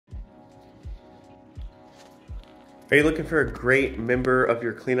Are you looking for a great member of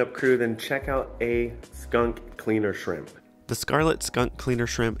your cleanup crew? Then check out a skunk cleaner shrimp. The Scarlet Skunk Cleaner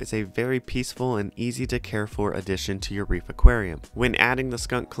Shrimp is a very peaceful and easy to care for addition to your reef aquarium. When adding the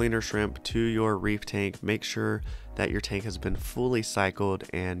Skunk Cleaner Shrimp to your reef tank, make sure that your tank has been fully cycled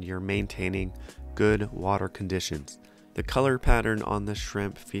and you're maintaining good water conditions. The color pattern on the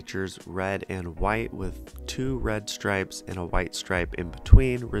shrimp features red and white with 2 red stripes and a white stripe in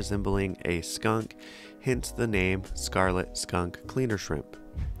between, resembling a skunk, hence the name Scarlet Skunk Cleaner Shrimp.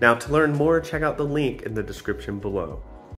 Now to learn more, check out the link in the description below.